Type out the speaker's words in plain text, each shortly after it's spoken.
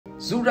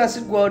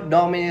Jurassic World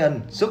Dominion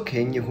xuất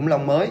hiện nhiều khủng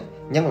long mới,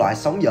 nhân loại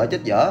sống dở chết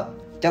dở.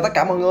 Chào tất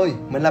cả mọi người,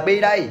 mình là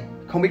Bi đây.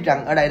 Không biết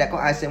rằng ở đây đã có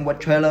ai xem qua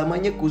trailer mới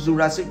nhất của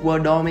Jurassic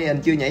World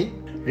Dominion chưa nhỉ?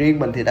 Riêng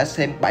mình thì đã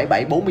xem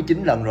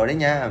 7749 lần rồi đấy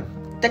nha.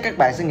 Chắc các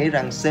bạn sẽ nghĩ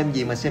rằng xem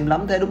gì mà xem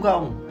lắm thế đúng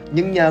không?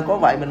 Nhưng nhờ có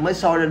vậy mình mới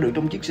soi ra được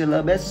trong chiếc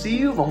trailer bé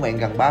xíu vỏn vẹn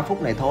gần 3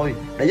 phút này thôi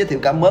để giới thiệu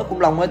cả mớ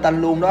khủng long mới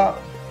tanh luôn đó.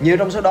 Nhiều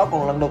trong số đó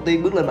còn lần đầu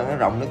tiên bước lên màn ảnh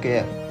rộng nữa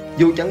kìa.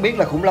 Dù chẳng biết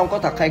là khủng long có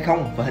thật hay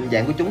không và hình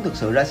dạng của chúng thực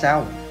sự ra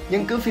sao,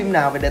 nhưng cứ phim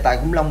nào về đề tài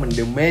khủng long mình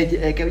đều mê chứ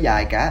ê kéo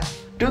dài cả.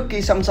 Trước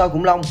khi xăm soi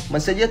khủng long,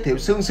 mình sẽ giới thiệu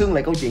sương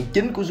lại câu chuyện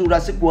chính của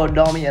Jurassic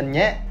World Dominion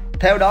nhé.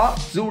 Theo đó,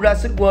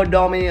 Jurassic World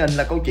Dominion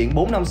là câu chuyện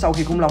 4 năm sau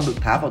khi khủng long được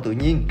thả vào tự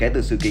nhiên kể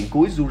từ sự kiện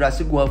cuối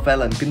Jurassic World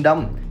Fallen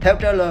Kingdom. Theo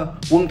trailer,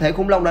 quần thể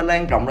khủng long đã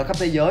lan rộng ra khắp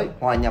thế giới,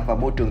 hòa nhập vào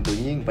môi trường tự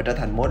nhiên và trở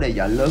thành mối đe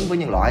dọa lớn với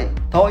nhân loại.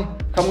 Thôi,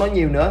 không nói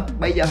nhiều nữa,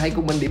 bây giờ hãy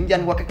cùng mình điểm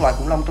danh qua các loài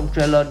khủng long trong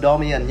trailer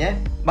Dominion nhé.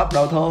 Bắt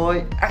đầu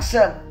thôi,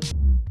 action!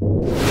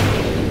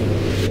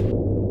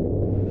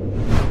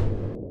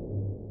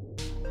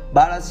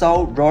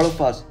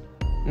 Balasaurolophus.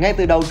 Ngay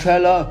từ đầu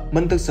trailer,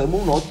 mình thực sự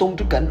muốn nổ tung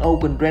trước cảnh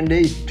Owen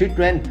Randy,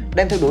 Tridren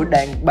đang theo đuổi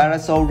đàn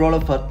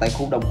Balasaurolophus tại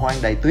khu đồng hoang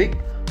đầy tuyết.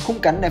 Khung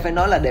cảnh này phải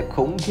nói là đẹp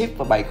khủng khiếp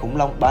và bầy khủng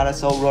long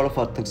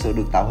Balasaurolophus thực sự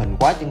được tạo hình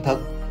quá chân thực.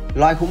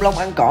 Loài khủng long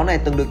ăn cỏ này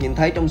từng được nhìn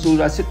thấy trong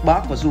Jurassic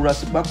Park và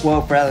Jurassic Park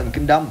World Fallen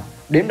Kingdom.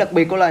 Điểm đặc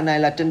biệt của loài này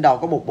là trên đầu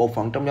có một bộ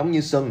phận trông giống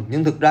như sừng,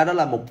 nhưng thực ra đó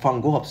là một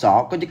phần của hộp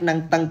sọ có chức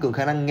năng tăng cường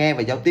khả năng nghe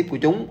và giao tiếp của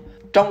chúng.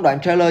 Trong đoạn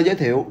trailer giới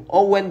thiệu,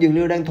 Owen dường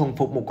như đang thuần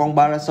phục một con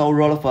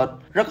Balasaurolophus.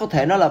 Rất có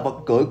thể nó là vật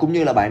cưỡi cũng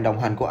như là bạn đồng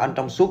hành của anh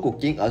trong suốt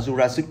cuộc chiến ở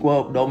Jurassic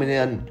World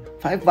Dominion.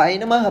 Phải vậy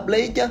nó mới hợp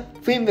lý chứ.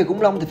 Phim về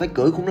khủng long thì phải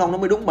cưỡi khủng long nó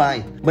mới đúng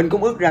bài. Mình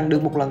cũng ước rằng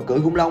được một lần cưỡi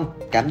khủng long,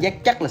 cảm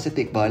giác chắc là sẽ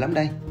tuyệt vời lắm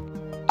đây.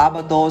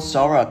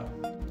 Albertosaurus.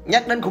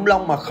 Nhắc đến khủng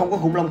long mà không có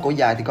khủng long cổ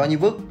dài thì coi như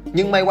vứt.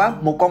 Nhưng may quá,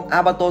 một con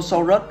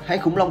Albertosaurus hay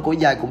khủng long cổ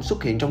dài cũng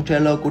xuất hiện trong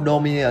trailer của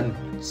Dominion.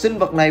 Sinh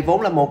vật này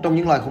vốn là một trong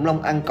những loài khủng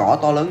long ăn cỏ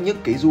to lớn nhất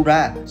kỷ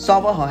Jura. So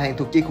với họ hàng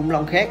thuộc chi khủng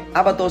long khác,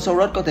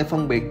 Albertosaurus có thể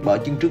phân biệt bởi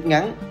chân trước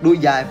ngắn, đuôi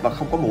dài và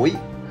không có mũi.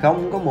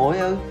 Không có mũi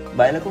ư?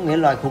 Vậy là có nghĩa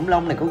loài khủng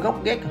long này có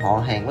gốc ghét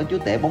họ hàng với chúa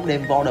tể bóng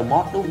đêm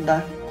Voldemort đúng không ta?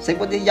 Xem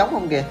có tí giống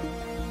không kìa?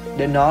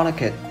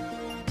 Deinonychus.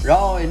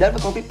 Rồi, đến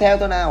với con tiếp theo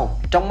thôi nào.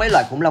 Trong mấy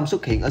loài khủng long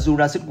xuất hiện ở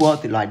Jurassic World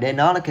thì loài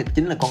Deinonychus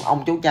chính là con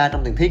ong cháu cha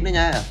trong truyền thuyết đó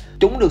nha.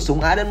 Chúng được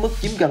sủng ái đến mức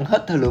chiếm gần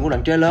hết thời lượng của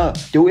đoạn trailer,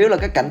 chủ yếu là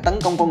các cảnh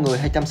tấn công con người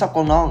hay chăm sóc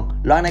con non.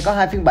 Loài này có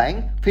hai phiên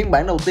bản. Phiên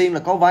bản đầu tiên là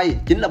có vây,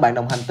 chính là bạn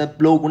đồng hành tên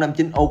Blue của nam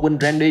chính Owen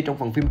Randy trong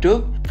phần phim trước.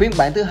 Phiên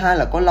bản thứ hai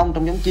là có lông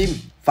trông giống chim.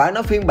 Phải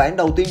nói phiên bản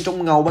đầu tiên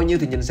trông ngầu bao nhiêu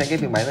thì nhìn sang cái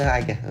phiên bản thứ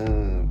hai kìa.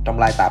 Trông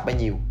lai tạp bấy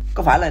nhiêu.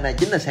 Có phải loài này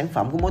chính là sản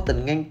phẩm của mối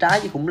tình ngang trái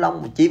với khủng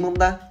long và chim không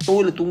ta?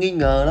 Tôi nghi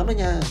ngờ lắm đó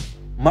nha.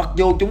 Mặc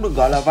dù chúng được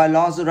gọi là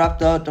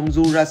Velociraptor trong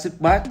Jurassic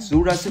Park,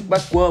 Jurassic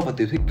Park World và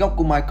tiểu thuyết gốc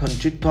của Michael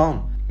Crichton,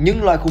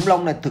 nhưng loài khủng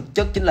long này thực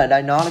chất chính là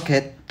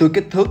Deinonychus, từ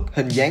kích thước,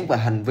 hình dáng và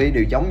hành vi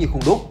đều giống như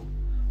khuôn đúc.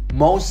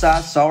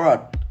 Mosasaurus.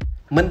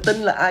 Mình tin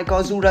là ai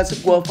coi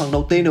Jurassic World phần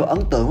đầu tiên đều ấn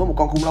tượng với một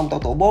con khủng long to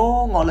tổ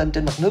bố ngoi lên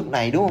trên mặt nước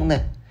này đúng không nè?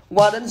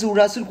 Qua đến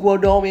Jurassic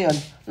World Dominion,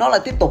 nó lại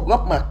tiếp tục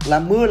góp mặt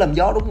làm mưa làm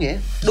gió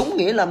đúng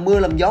nghĩa là mưa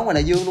làm gió ngoài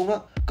đại dương luôn đó.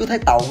 Cứ thấy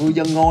tàu ngư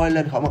dân ngoi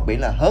lên khỏi mặt biển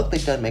là hớt tay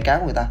trên mẻ cá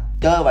của người ta.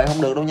 Chơi vậy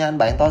không được đâu nha anh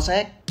bạn to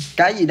xác.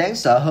 Cái gì đáng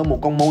sợ hơn một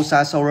con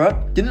Mosasaurus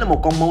chính là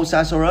một con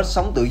Mosasaurus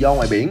sống tự do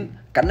ngoài biển.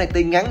 Cảnh này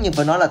tuy ngắn nhưng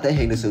phải nói là thể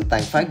hiện được sự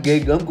tàn phá ghê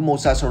gớm của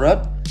Mosasaurus.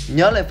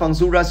 Nhớ lại phần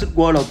Jurassic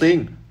World đầu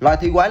tiên, loài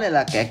thi quái này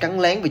là kẻ cắn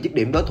lén và dứt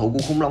điểm đối thủ của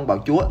khủng long bào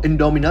chúa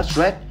Indominus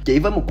Rex chỉ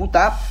với một cú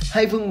táp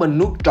hay vươn mình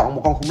nuốt trọn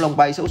một con khủng long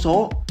bay xấu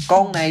số.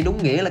 Con này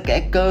đúng nghĩa là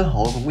kẻ cơ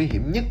hội và nguy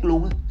hiểm nhất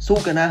luôn á.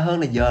 Sukana hơn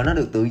là giờ nó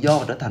được tự do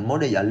và trở thành mối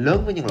đe dọa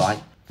lớn với nhân loại.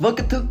 Với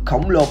kích thước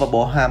khổng lồ và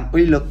bộ hàm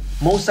uy lực,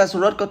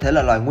 Mosasaurus có thể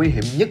là loài nguy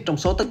hiểm nhất trong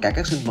số tất cả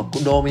các sinh vật của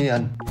Dominion.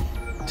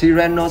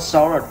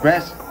 Tyrannosaurus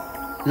Rex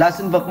là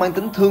sinh vật mang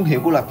tính thương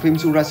hiệu của loạt phim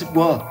Jurassic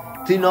World.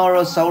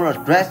 Tyrannosaurus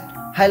Rex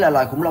hay là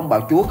loài khủng long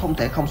bạo chúa không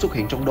thể không xuất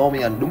hiện trong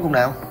Dominion đúng không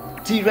nào?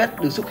 T-Rex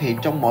được xuất hiện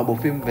trong mọi bộ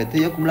phim về thế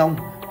giới khủng long,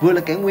 vừa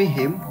là kẻ nguy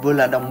hiểm, vừa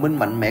là đồng minh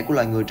mạnh mẽ của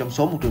loài người trong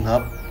số một trường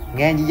hợp.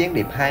 Nghe như dáng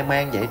điệp hai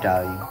mang vậy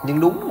trời, nhưng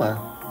đúng mà.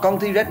 Con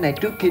T-Rex này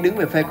trước khi đứng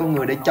về phe con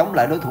người để chống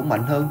lại đối thủ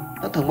mạnh hơn,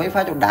 nó thường mấy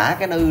phá cho đã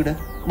cái nư đó.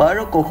 Bởi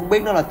rốt cuộc không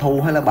biết nó là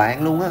thù hay là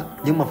bạn luôn á,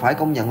 nhưng mà phải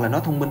công nhận là nó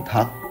thông minh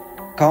thật.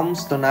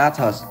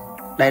 Compsognathus.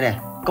 Đây nè,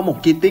 có một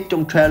chi tiết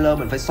trong trailer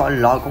mình phải soi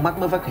lòi con mắt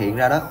mới phát hiện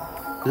ra đó.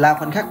 Là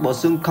khoảnh khắc bộ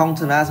xương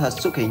Compsognathus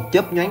xuất hiện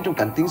chớp nhoáng trong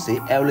cảnh tiến sĩ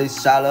Ellie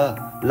Saller,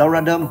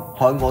 Laura Dern,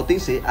 hội ngộ tiến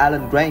sĩ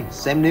Alan Grant,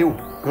 Sam Neill.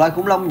 Loài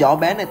khủng long nhỏ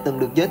bé này từng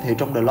được giới thiệu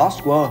trong The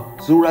Lost World,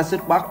 Jurassic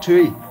Park 3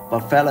 và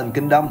Fallen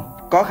Kingdom.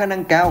 Có khả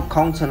năng cao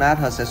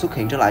Compsognathus sẽ xuất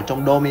hiện trở lại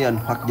trong Dominion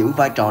hoặc giữ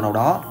vai trò nào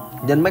đó.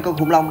 Nhìn mấy con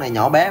khủng long này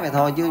nhỏ bé vậy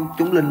thôi chứ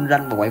chúng linh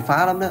ranh và quậy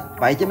phá lắm đó.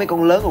 Vậy chứ mấy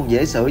con lớn còn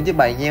dễ xử chứ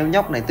bầy nheo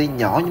nhóc này tuy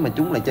nhỏ nhưng mà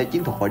chúng lại chơi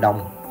chiến thuật hội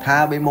đồng.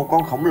 Thà bị một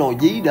con khổng lồ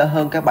dí đỡ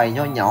hơn cái bầy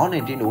nho nhỏ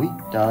này truy đuổi.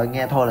 Trời ơi,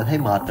 nghe thôi là thấy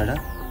mệt rồi đó.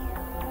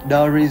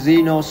 The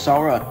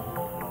Rhinoceros.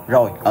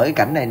 Rồi, ở cái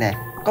cảnh này nè,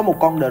 có một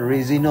con The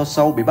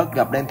Rhinoceros bị bắt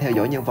gặp đang theo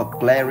dõi nhân vật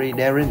Clary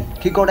Darin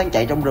khi cô đang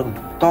chạy trong rừng.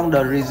 Con The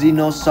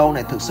Rhinoceros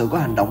này thực sự có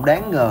hành động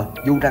đáng ngờ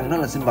dù rằng nó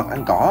là sinh vật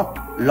ăn cỏ.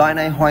 Loài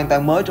này hoàn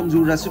toàn mới trong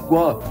Jurassic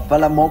World và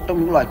là một trong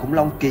những loài khủng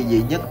long kỳ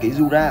dị nhất kỷ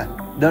Jura.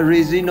 The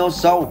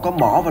Rhinoceros có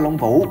mỏ và lông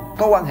vũ,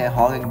 có quan hệ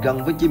họ hàng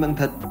gần với chim ăn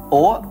thịt.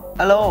 Ủa,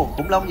 alo,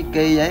 khủng long gì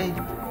kỳ vậy?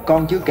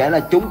 Còn chưa kể là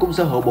chúng cũng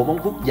sở hữu bộ móng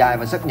vuốt dài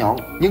và sắc nhọn,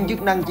 nhưng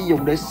chức năng chỉ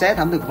dùng để xé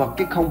thảm thực vật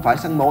chứ không phải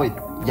săn mồi.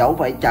 Dẫu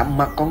vậy chạm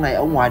mặt con này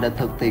ở ngoài đời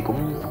thực thì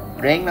cũng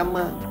rén lắm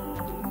á.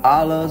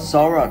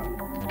 Allosaurus.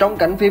 Trong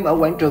cảnh phim ở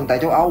quảng trường tại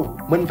châu Âu,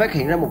 mình phát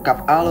hiện ra một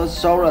cặp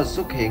Allosaurus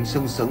xuất hiện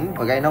sừng sững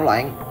và gây náo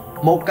loạn.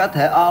 Một cá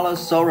thể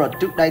Allosaurus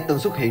trước đây từng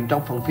xuất hiện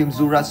trong phần phim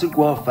Jurassic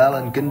World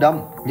Fallen Kingdom.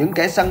 Những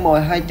kẻ săn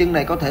mồi hai chân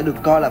này có thể được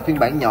coi là phiên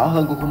bản nhỏ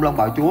hơn của khủng long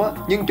bạo chúa,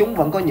 nhưng chúng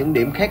vẫn có những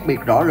điểm khác biệt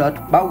rõ rệt,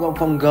 bao gồm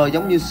phần gờ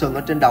giống như sừng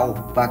ở trên đầu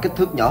và kích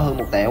thước nhỏ hơn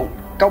một tẹo.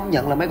 Công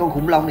nhận là mấy con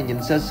khủng long này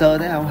nhìn sơ sơ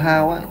thấy hao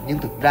hao á, nhưng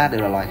thực ra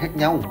đều là loài khác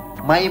nhau.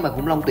 May mà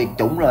khủng long tuyệt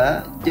chủng rồi á,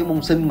 chứ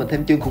môn sinh mà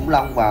thêm chương khủng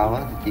long vào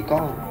á thì chỉ có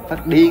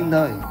phát điên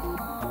thôi.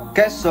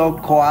 Castle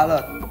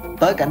Koala.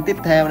 Tới cảnh tiếp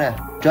theo nè.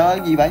 Trời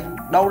gì vậy?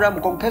 Đâu ra một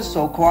con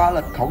Castle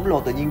Koala khổng lồ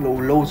tự nhiên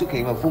lù lù xuất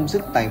hiện và phun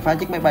xích tàn phá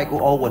chiếc máy bay của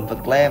Owen và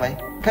Claire vậy?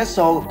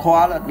 Castle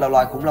Koala là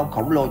loài khủng long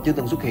khổng lồ chưa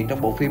từng xuất hiện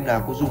trong bộ phim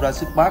nào của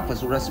Jurassic Park và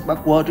Jurassic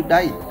Park World trước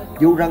đây.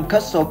 Dù rằng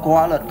Castle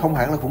Koala không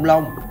hẳn là khủng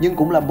long, nhưng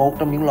cũng là một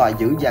trong những loài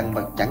dữ dằn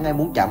và chẳng ai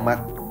muốn chạm mặt.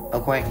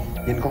 Khoan,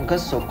 nhìn con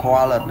Castle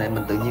Koala này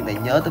mình tự nhiên lại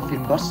nhớ tới phim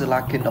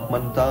Godzilla King of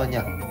Monsters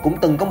nha. Cũng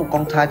từng có một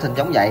con Titan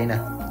giống vậy nè.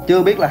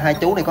 Chưa biết là hai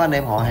chú này có anh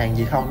em họ hàng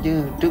gì không,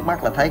 chứ trước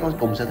mắt là thấy có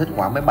cùng sở thích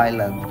ngoại máy bay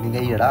là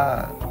nghi rồi đó.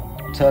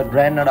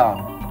 Pteranodon.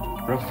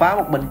 Rồi phá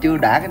một mình chưa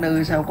đã cái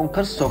nơi sao con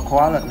Castle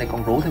Koala này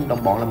còn rủ thêm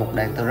đồng bọn là một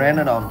đàn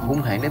Pteranodon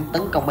hung hãn đến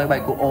tấn công máy bay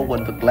của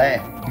Owen và Claire.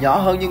 Nhỏ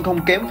hơn nhưng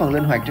không kém phần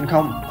linh hoạt trên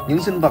không,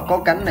 những sinh vật có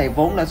cánh này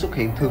vốn đã xuất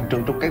hiện thường trực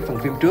trong các phần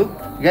phim trước,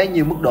 gây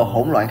nhiều mức độ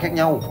hỗn loạn khác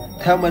nhau.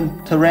 Theo mình,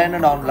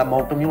 Pteranodon là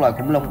một trong những loài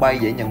khủng long bay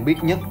dễ nhận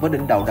biết nhất với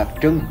đỉnh đầu đặc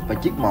trưng và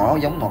chiếc mỏ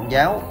giống ngọn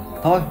giáo.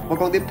 Thôi, qua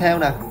con tiếp theo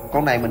nè.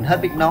 Con này mình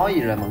hết biết nói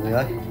gì rồi mọi người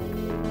ơi.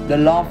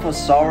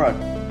 Dilophosaurus.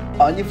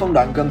 Ở những phân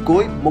đoạn gần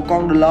cuối, một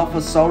con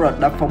Dilophosaurus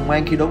đã phòng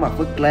mang khi đối mặt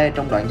với Claire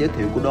trong đoạn giới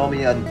thiệu của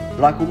Dominion.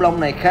 Loài khủng long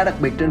này khá đặc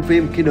biệt trên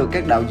phim khi được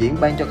các đạo diễn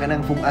ban cho khả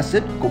năng phun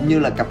axit cũng như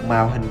là cặp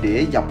mào hình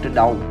đĩa dọc trên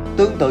đầu,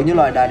 tương tự như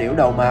loài đà điểu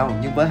đầu mào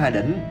nhưng với hai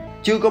đỉnh.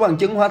 Chưa có bằng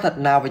chứng hóa thạch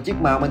nào về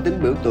chiếc mào mang tính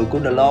biểu tượng của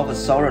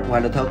Dilophosaurus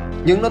ngoài đời thực,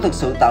 nhưng nó thực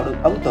sự tạo được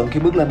ấn tượng khi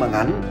bước lên màn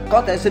ảnh.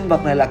 Có thể sinh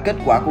vật này là kết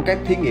quả của các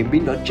thí nghiệm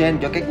biến đổi gen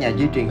do các nhà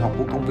di truyền học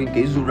của công viên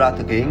kỷ Jura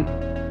thực hiện.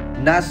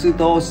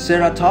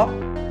 Nasutoceratops.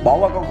 Bỏ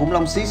qua con khủng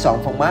long xí xọn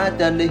phòng má ở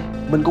trên đi,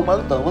 mình cũng ấn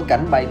tượng với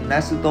cảnh bầy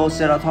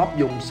Nasutoceratops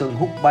dùng sừng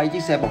hút bay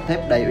chiếc xe bọc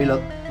thép đầy uy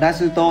lực.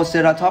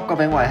 Nasutoceratops có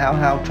vẻ ngoài hao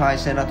hao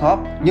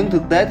Triceratops, nhưng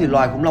thực tế thì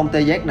loài khủng long tê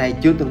giác này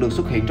chưa từng được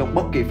xuất hiện trong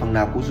bất kỳ phần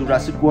nào của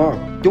Jurassic World.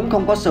 Chúng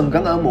không có sừng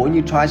gắn ở mũi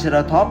như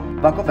Triceratops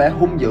và có vẻ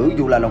hung dữ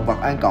dù là động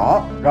vật ăn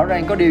cỏ. Rõ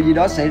ràng có điều gì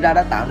đó xảy ra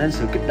đã tạo nên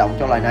sự kích động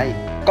cho loài này.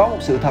 Có một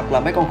sự thật là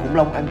mấy con khủng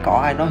long ăn cỏ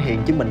ai nói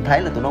hiền, chứ mình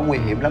thấy là tụi nó nguy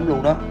hiểm lắm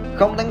luôn đó.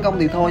 Không tấn công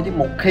thì thôi, chứ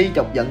một khi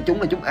chọc giận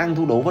chúng là chúng ăn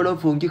thua đủ với đối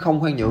phương chứ không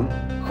khoan nhượng.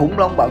 Khủng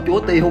long bạo chúa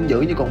tuy hung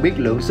dữ nhưng còn biết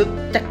lượng sức,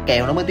 chắc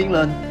kèo nó mới tiến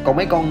lên. Còn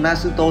mấy con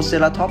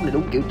Nasutoceratops này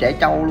đúng kiểu trẻ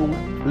trâu luôn á,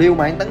 liều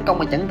mạng tấn công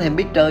mà chẳng thèm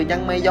biết trời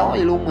chăng mây gió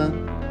vậy luôn mà.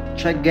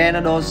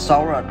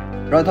 Giganotosaurus.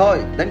 Rồi thôi,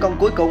 đến con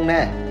cuối cùng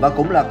nè, và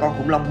cũng là con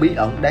khủng long bí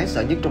ẩn đáng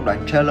sợ nhất trong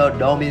đoạn trailer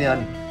Dominion.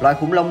 Loài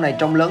khủng long này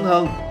trông lớn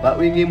hơn và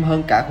uy nghiêm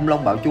hơn cả khủng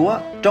long bạo chúa.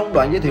 Trong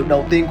đoạn giới thiệu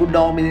đầu tiên của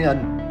Dominion,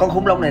 con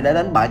khủng long này đã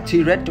đánh bại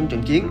T-Rex trong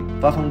trận chiến,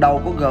 và phần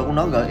đầu có G của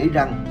nó gợi ý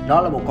rằng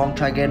nó là một con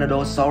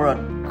Giganotosaurus.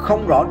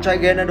 Không rõ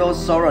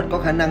Giganotosaurus có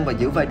khả năng và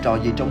giữ vai trò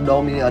gì trong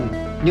Dominion,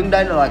 nhưng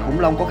đây là loài khủng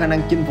long có khả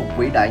năng chinh phục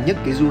vĩ đại nhất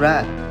kỷ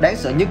Jura, đáng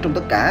sợ nhất trong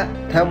tất cả.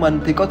 Theo mình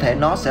thì có thể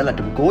nó sẽ là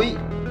trùm cuối.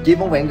 Chỉ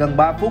vỏn vẹn gần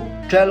 3 phút,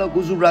 trailer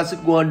của Jurassic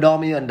World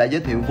Dominion đã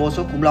giới thiệu vô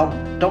số khủng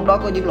long, trong đó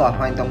có những loài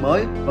hoàn toàn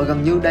mới và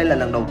gần như đây là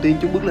lần đầu tiên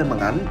chúng bước lên màn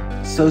ảnh.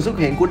 Sự xuất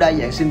hiện của đa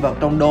dạng sinh vật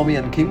trong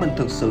Dominion khiến mình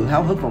thực sự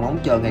háo hức và mong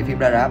chờ ngày phim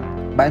ra rạp.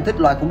 Bạn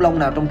thích loài khủng long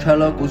nào trong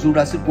trailer của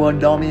Jurassic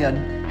World Dominion?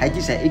 Hãy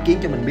chia sẻ ý kiến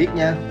cho mình biết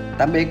nha.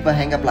 Tạm biệt và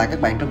hẹn gặp lại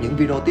các bạn trong những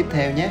video tiếp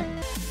theo nhé.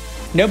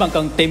 Nếu bạn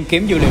cần tìm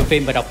kiếm dữ liệu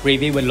phim và đọc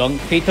review bình luận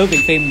thì Thư viện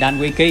phim Dan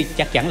Wiki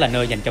chắc chắn là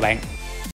nơi dành cho bạn.